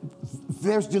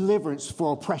 There's deliverance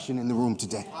for oppression in the room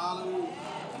today.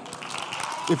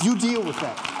 If you deal with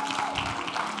that,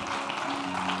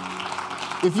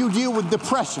 if you deal with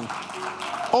depression,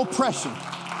 oppression,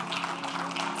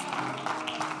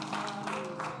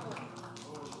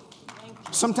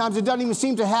 sometimes it doesn't even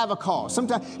seem to have a cause.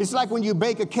 Sometimes it's like when you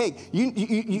bake a cake.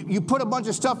 You put a bunch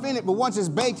of stuff in it, but once it's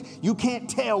baked, you can't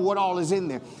tell what all is in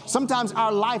there. Sometimes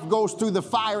our life goes through the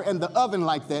fire and the oven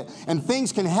like that, and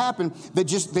things can happen that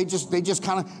they just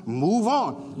kind of move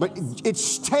on. But it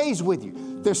stays with you.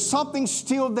 There's something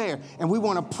still there, and we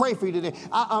want to pray for you today.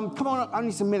 Come on up. I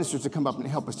need some ministers to come up and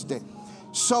help us today.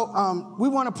 So we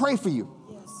want to pray for you.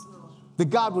 That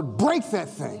God would break that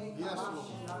thing. Yes,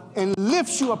 and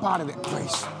lifts you up out of that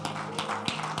place.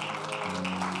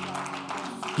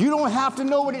 You don't have to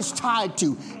know what it's tied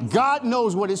to. God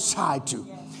knows what it's tied to.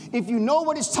 If you know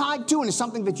what it's tied to and it's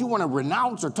something that you want to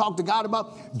renounce or talk to God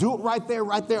about, do it right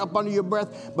there up under your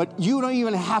breath. But you don't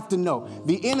even have to know.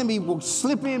 The enemy will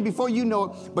slip in before you know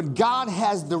it, but God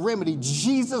has the remedy.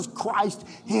 Jesus Christ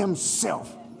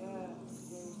himself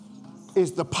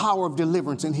is the power of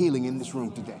deliverance and healing in this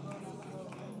room today.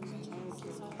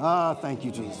 Thank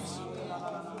you, Jesus.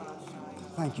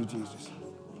 Thank you, Jesus.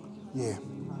 Yeah.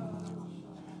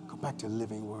 Go back to the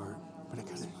living word.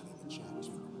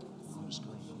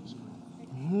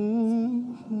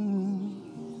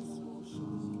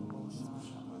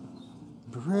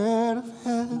 Bread of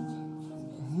heaven.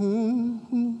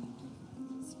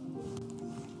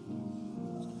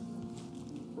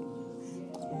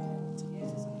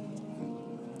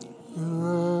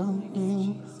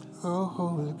 Oh,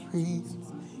 holy priest.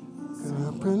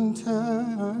 Up and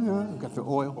turn. Got the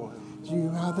oil.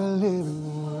 You are the living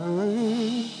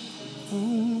word.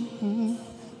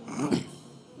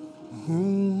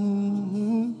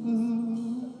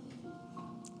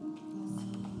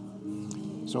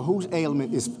 So whose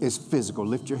ailment is physical?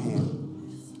 Lift your hand.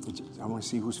 I want to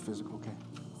see who's physical. Okay.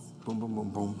 Boom, boom, boom,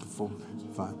 boom. 4,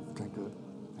 5. Okay, good.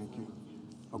 Thank you.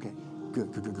 Okay, good.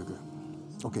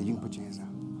 Okay, you can put your hands out.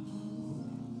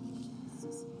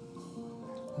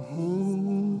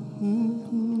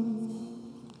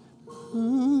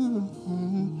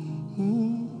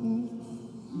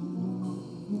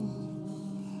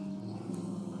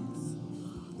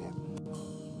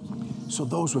 So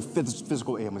those with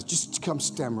physical ailments, just come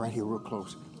stand right here real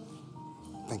close.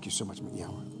 Thank you so much,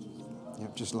 Yahweh.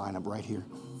 Yep, just line up right here.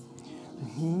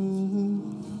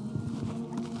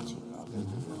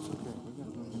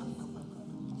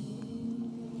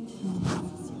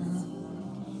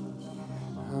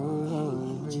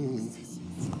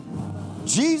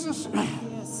 Jesus,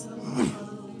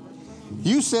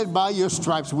 you said by your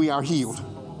stripes we are healed.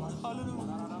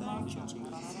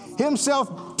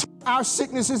 Himself took our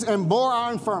sicknesses and bore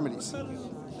our infirmities.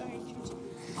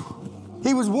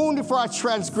 He was wounded for our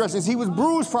transgressions. He was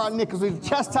bruised for our iniquities. The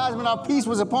chastisement of our peace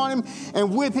was upon him,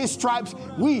 and with his stripes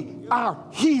we are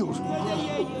healed.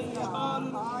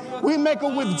 We make a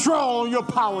withdrawal on your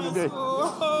power today.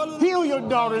 Heal your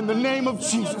daughter in the name of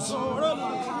Jesus.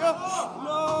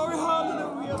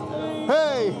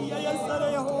 Hey.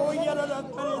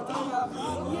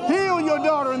 Heal your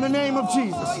daughter in the name of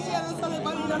Jesus.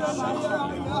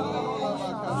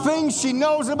 Things she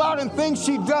knows about and things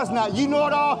she does not. You know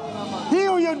it all.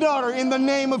 Heal your daughter in the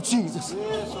name of Jesus.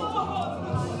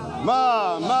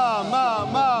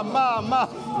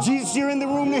 Jesus, you're in the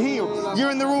room to heal. You're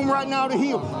in the room right now to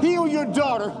heal. Heal your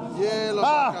daughter.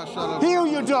 Heal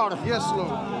your daughter. Yes,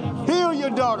 Lord. Heal your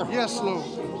daughter. Yes, Lord.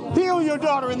 Heal your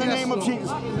daughter in the name of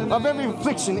Jesus. Of every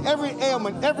affliction, every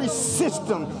ailment, every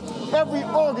system, every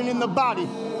organ in the body.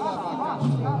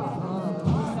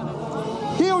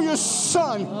 Heal your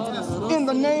son in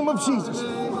the name of Jesus.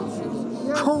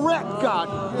 Correct, God,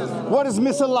 what is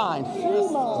misaligned.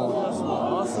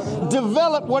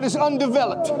 Develop what is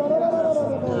undeveloped.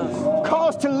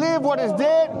 Cause to live what is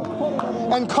dead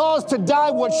and cause to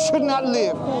die what should not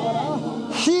live.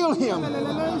 Heal him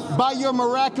by your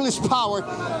miraculous power.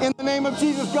 In the name of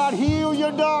Jesus, God, heal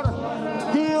your daughter.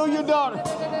 Heal your daughter.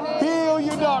 Heal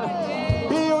your daughter.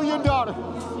 Heal your daughter.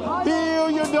 Heal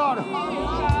your daughter.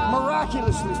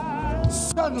 Miraculously,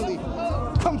 suddenly,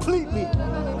 completely,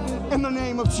 in the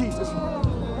name of Jesus.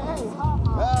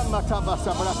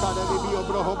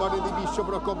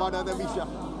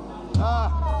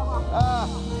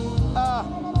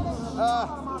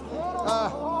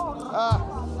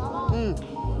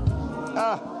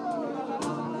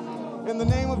 In the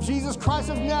name of Jesus Christ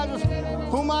of Nazareth,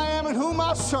 whom I am and whom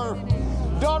I serve,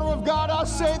 daughter of God, I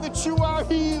say that you are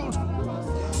healed.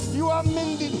 You are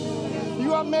mended.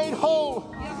 You are made whole.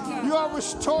 You are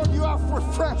restored. You are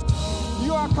refreshed.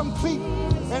 You are complete.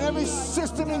 And every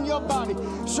system in your body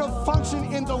shall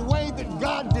function in the way that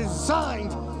God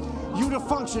designed you to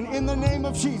function in the name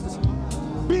of Jesus.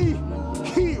 Be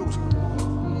healed.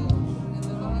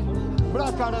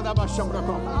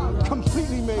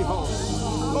 Completely made whole.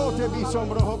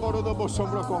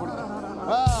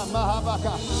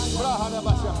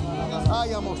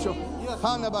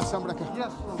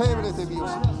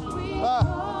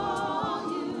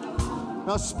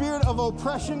 A spirit of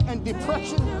oppression and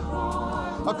depression,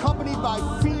 accompanied by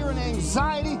fear and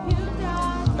anxiety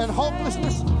and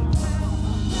hopelessness,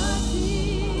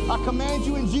 I command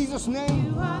you in Jesus'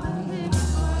 name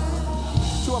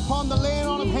to, upon the laying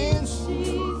on of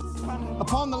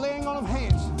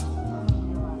hands,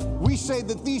 we say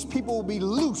that these people will be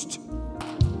loosed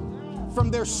from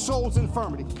their soul's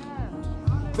infirmity.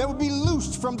 They will be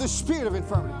loosed from the spirit of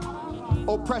infirmity.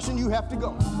 Oppression, you have to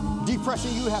go.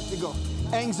 Depression, you have to go.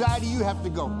 Anxiety, you have to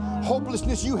go.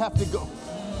 Hopelessness, you have to go.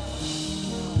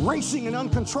 Racing and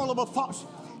uncontrollable thoughts,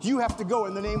 you have to go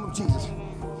in the name of Jesus.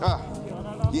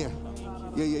 Yeah.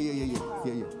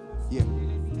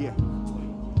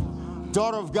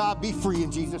 Daughter of God, be free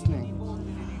in Jesus' name.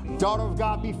 Daughter of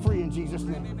God, be free in Jesus'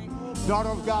 name. Daughter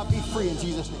of God, be free in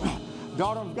Jesus' name.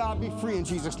 Daughter of God, be free in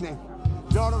Jesus' name.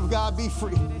 Daughter of God, be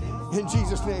free in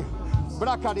Jesus' name.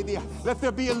 Let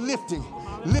there be a lifting,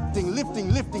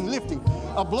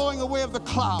 a blowing away of the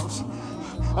clouds,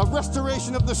 a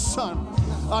restoration of the sun,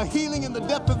 a healing in the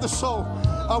depth of the soul,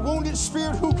 a wounded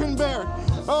spirit who can bear it.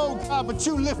 Oh God, but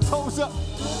you lift those up.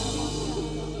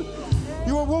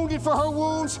 You were wounded for her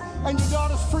wounds, and your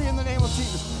daughter's free in the name of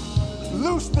Jesus.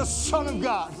 Loose the Son of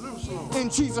God in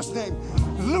Jesus' name.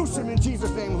 Loose him in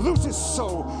Jesus' name. Loose his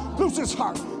soul, loose his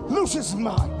heart, loose his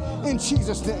mind in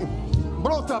Jesus' name.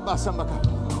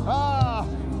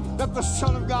 Let the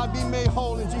Son of God be made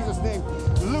whole in Jesus' name.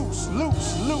 Loose.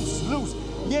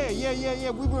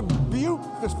 Yeah. We rebuke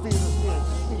the spirit of fear.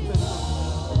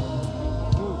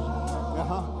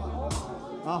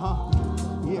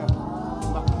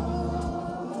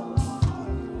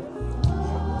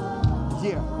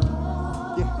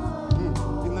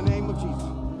 Yeah. In the name of Jesus.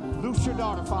 Loose your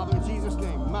daughter, Father, in Jesus'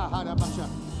 name.